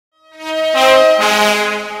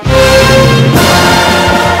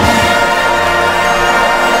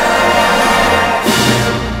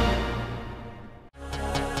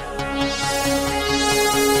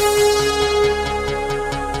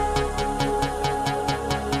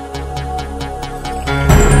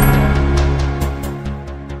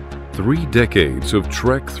3 decades of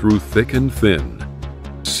trek through thick and thin,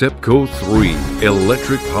 SEPCOIII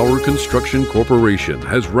Electric Power Construction Corporation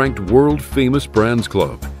has ranked world-famous Brands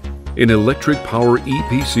Club in electric power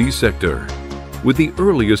EPC sector with the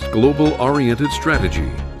earliest global-oriented strategy,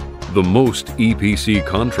 the most EPC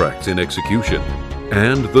contracts in execution,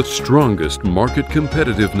 and the strongest market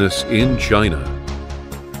competitiveness in China.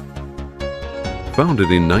 Founded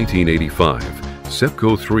in 1985,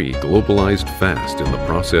 SEPCOIII globalized fast in the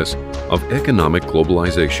process of economic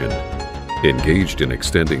globalization, engaged in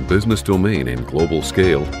extending business domain in global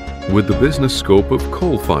scale with the business scope of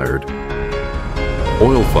coal-fired,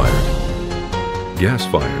 oil-fired,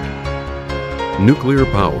 gas-fired, nuclear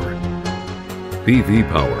power, PV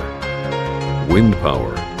power, wind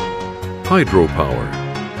power, hydropower,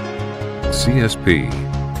 CSP,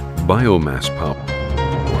 biomass power,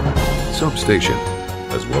 substation,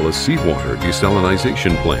 as well as seawater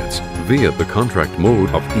desalination plants via the contract mode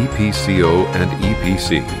of EPCO and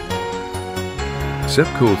EPC.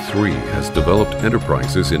 SEPCOIII has developed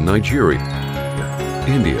enterprises in Nigeria,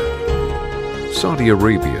 India, Saudi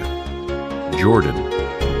Arabia, Jordan,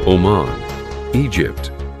 Oman,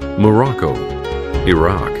 Egypt, Morocco,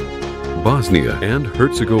 Iraq, Bosnia and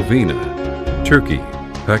Herzegovina, Turkey,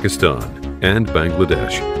 Pakistan, and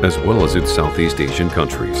Bangladesh, as well as its Southeast Asian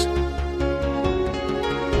countries.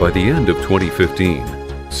 By the end of 2015,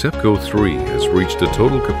 SEPCOIII has reached a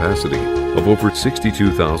total capacity of over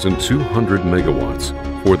 62,200 megawatts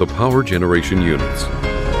for the power generation units,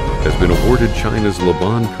 has been awarded China's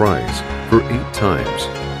Laban Prize for 8 times,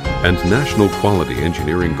 and National Quality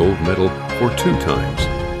Engineering Gold Medal for 2 times,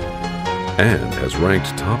 and has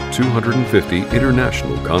ranked top 250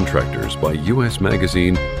 international contractors by U.S.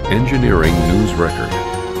 magazine Engineering News Record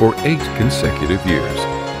for 8 consecutive years.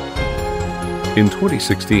 In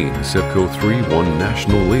 2016, SEPCOIII won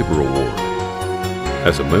National Labor Award.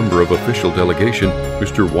 As a member of official delegation,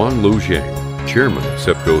 Mr. Wang Lujiang, Chairman of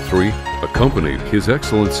SEPCOIII, accompanied His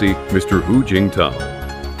Excellency Mr. Hu Jingtao,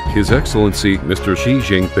 His Excellency Mr. Xi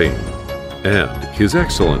Jinping, and His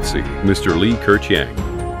Excellency Mr. Li Keqiang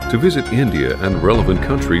to visit India and relevant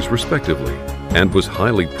countries respectively, and was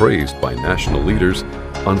highly praised by national leaders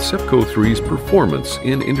on SEPCOIII's performance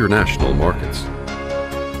in international markets.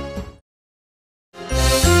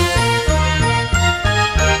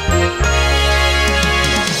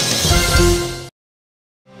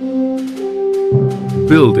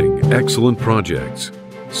 Building excellent projects,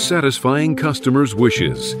 satisfying customers'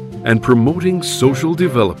 wishes, and promoting social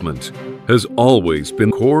development has always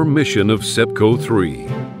been core mission of SEPCOIII.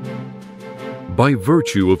 By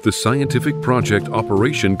virtue of the scientific project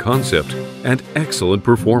operation concept and excellent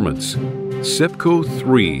performance,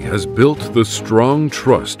 SEPCOIII has built the strong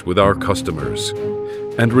trust with our customers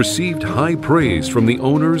and received high praise from the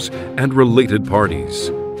owners and related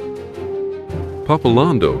parties.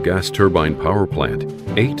 Papalando gas turbine power plant,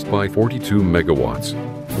 8 by 42 megawatts,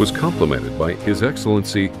 was complemented by His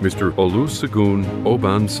Excellency Mr. Olusegun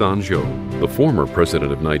Obasanjo, the former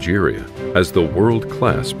President of Nigeria, as the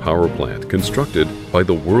world-class power plant constructed by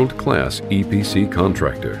the world-class EPC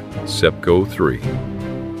contractor, SEPCOIII.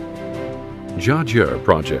 Jajir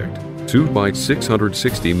project, 2 by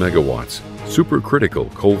 660 megawatts,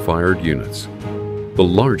 supercritical coal-fired units. The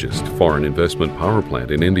largest foreign investment power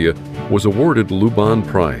plant in India was awarded Laban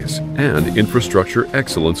Prize and Infrastructure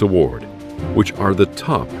Excellence Award, which are the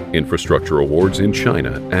top infrastructure awards in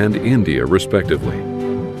China and India respectively.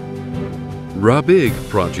 Rabig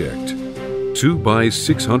project, 2 by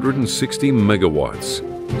 660 megawatts,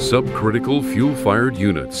 subcritical fuel-fired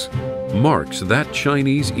units, marks that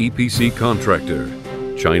Chinese EPC contractor.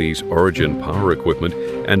 Chinese origin power equipment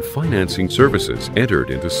and financing services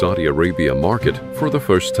entered into Saudi Arabia market for the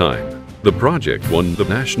first time. The project won the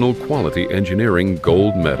National Quality Engineering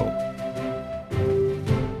Gold Medal.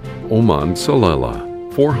 Oman Salalah,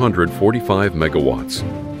 445 megawatts,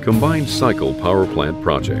 combined cycle power plant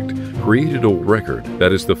project, created a record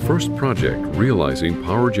that is the first project realizing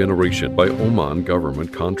power generation by Oman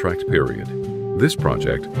government contract period. This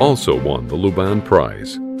project also won the Laban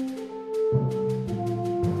Prize.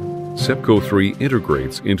 SEPCOIII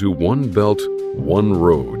integrates into One Belt, One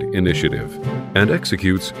Road initiative and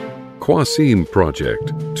executes Qasim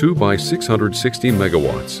project, 2 by 660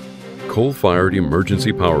 megawatts, coal-fired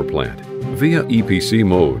emergency power plant, via EPC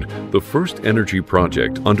mode, the first energy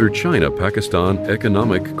project under China-Pakistan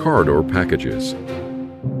Economic Corridor packages.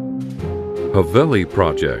 Haveli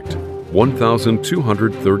project,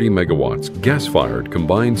 1,230 megawatts gas-fired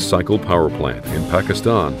combined cycle power plant in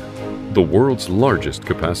Pakistan, the world's largest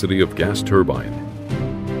capacity of gas turbine.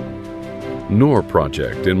 Noor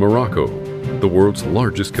project in Morocco, the world's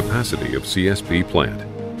largest capacity of CSP plant.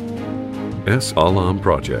 S. Alam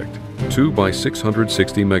project, 2 by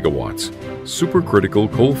 660 megawatts,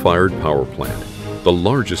 supercritical coal-fired power plant, the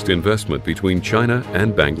largest investment between China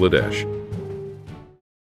and Bangladesh.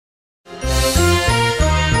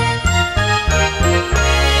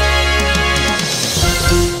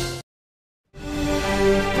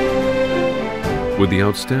 With the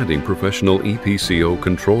outstanding professional EPCO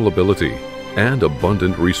controllability and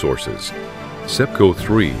abundant resources,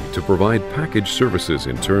 SEPCOIII to provide package services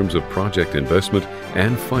in terms of project investment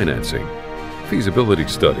and financing, feasibility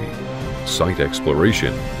study, site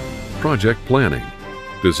exploration, project planning,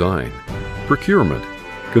 design, procurement,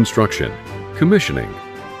 construction, commissioning,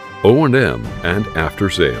 O&M, and after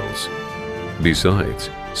sales. Besides,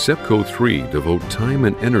 SEPCOIII devote time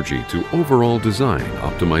and energy to overall design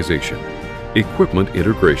optimization, equipment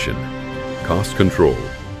integration, cost control,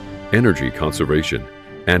 energy conservation,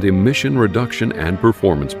 and emission reduction and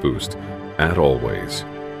performance boost at Always.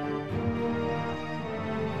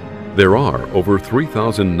 There are over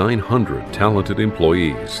 3,900 talented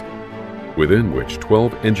employees, within which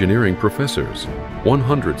 12 engineering professors,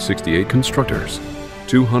 168 constructors,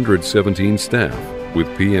 217 staff with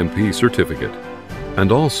PMP certificate,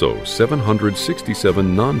 and also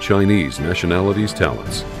 767 non-Chinese nationalities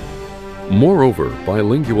talents. Moreover,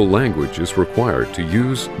 bilingual language is required to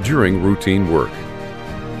use during routine work.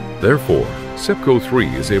 Therefore,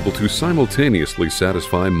 SEPCOIII is able to simultaneously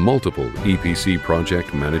satisfy multiple EPC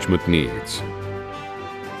project management needs.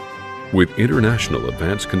 With international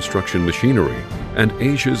advanced construction machinery and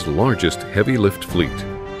Asia's largest heavy lift fleet,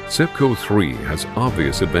 SEPCOIII has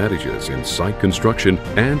obvious advantages in site construction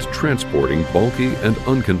and transporting bulky and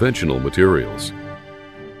unconventional materials.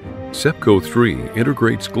 SEPCOIII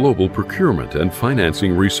integrates global procurement and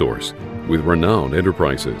financing resource with renowned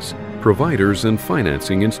enterprises, providers and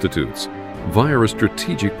financing institutes via a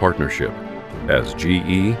strategic partnership as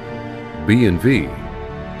GE, B&V,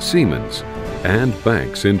 Siemens, and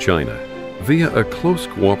banks in China via a close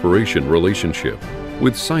cooperation relationship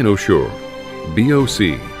with Sinosure,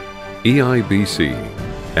 BOC, EIBC,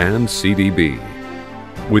 and CDB.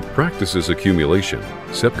 With practices accumulation,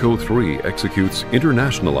 SEPCOIII executes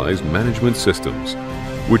internationalized management systems,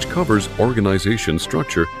 which covers organization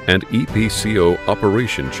structure and EPCO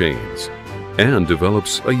operation chains, and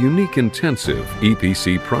develops a unique intensive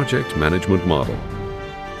EPC project management model.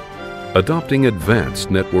 Adopting advanced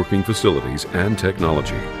networking facilities and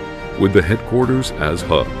technology, with the headquarters as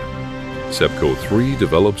hub, SEPCOIII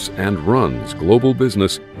develops and runs global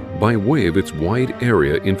business by way of its wide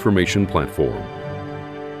area information platform.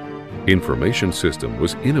 Information system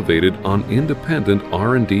was innovated on independent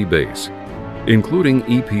R&D base, including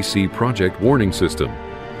EPC project warning system,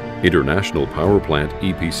 International Power Plant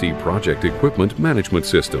EPC project equipment management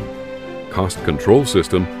system, cost control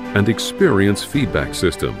system, and experience feedback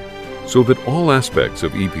system, so that all aspects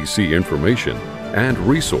of EPC information and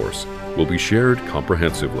resource will be shared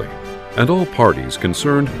comprehensively, and all parties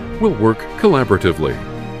concerned will work collaboratively.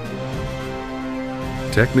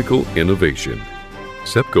 Technical innovation.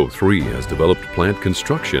 SEPCOIII has developed plant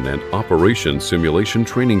construction and operation simulation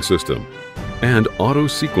training system and auto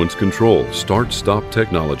sequence control start-stop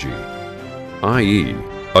technology, i.e.,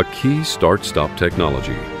 a key start-stop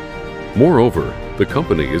technology. Moreover, the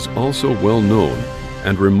company is also well known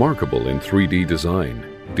and remarkable in 3D design,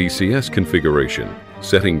 DCS configuration,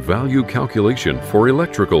 setting value calculation for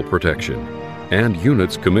electrical protection, and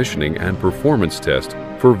units commissioning and performance test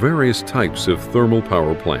for various types of thermal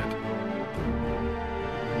power plant.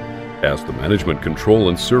 As the management control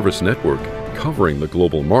and service network covering the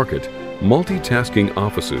global market, multitasking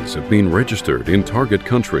offices have been registered in target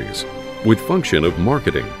countries with function of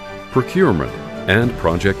marketing, procurement, and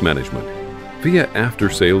project management. Via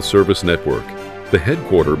after-sales service network, the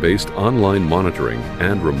headquarter-based online monitoring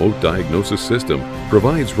and remote diagnosis system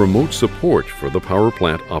provides remote support for the power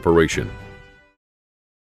plant operation.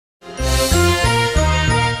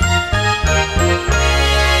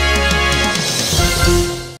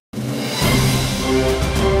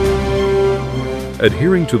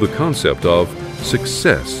 Adhering to the concept of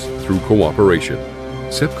success through cooperation,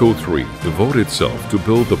 SEPCOIII devote itself to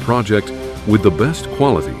build the project with the best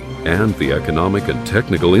quality and the economic and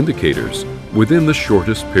technical indicators within the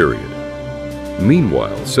shortest period.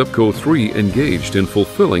 Meanwhile, SEPCOIII engaged in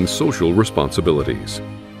fulfilling social responsibilities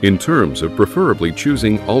in terms of preferably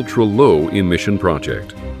choosing ultra-low emission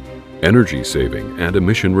project, energy saving and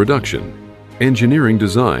emission reduction, engineering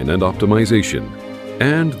design and optimization,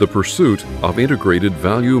 and the pursuit of integrated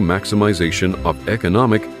value maximization of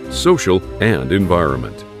economic, social, and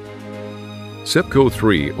environment.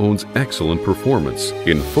 SEPCOIII owns excellent performance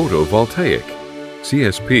in photovoltaic,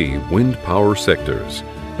 CSP wind power sectors,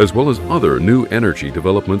 as well as other new energy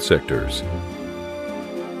development sectors.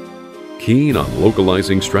 Keen on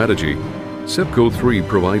localizing strategy, SEPCOIII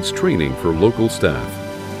provides training for local staff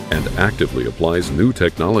and actively applies new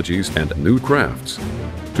technologies and new crafts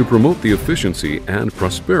to promote the efficiency and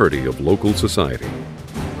prosperity of local society.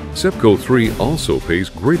 SEPCOIII also pays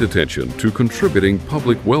great attention to contributing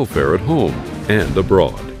public welfare at home and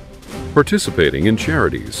abroad, participating in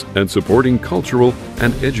charities and supporting cultural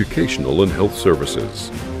and educational and health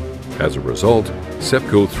services. As a result,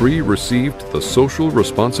 SEPCOIII received the Social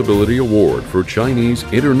Responsibility Award for Chinese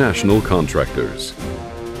international contractors.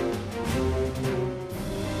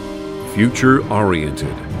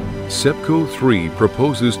 Future-oriented, SEPCOIII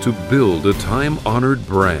proposes to build a time-honored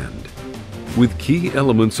brand with key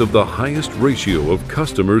elements of the highest ratio of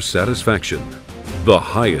customer satisfaction, the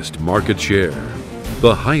highest market share,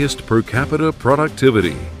 the highest per capita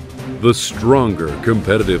productivity, the stronger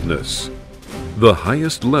competitiveness, the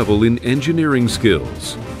highest level in engineering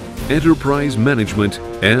skills, enterprise management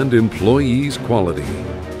and employees' quality,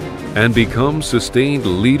 and become sustained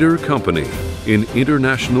leader company in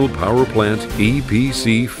international power plant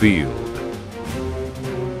EPC field.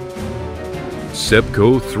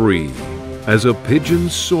 SEPCOIII, as a pigeon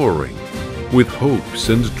soaring with hopes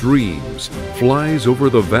and dreams, flies over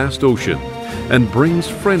the vast ocean and brings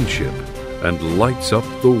friendship and lights up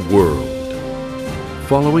the world,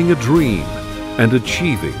 following a dream and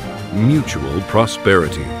achieving mutual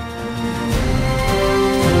prosperity.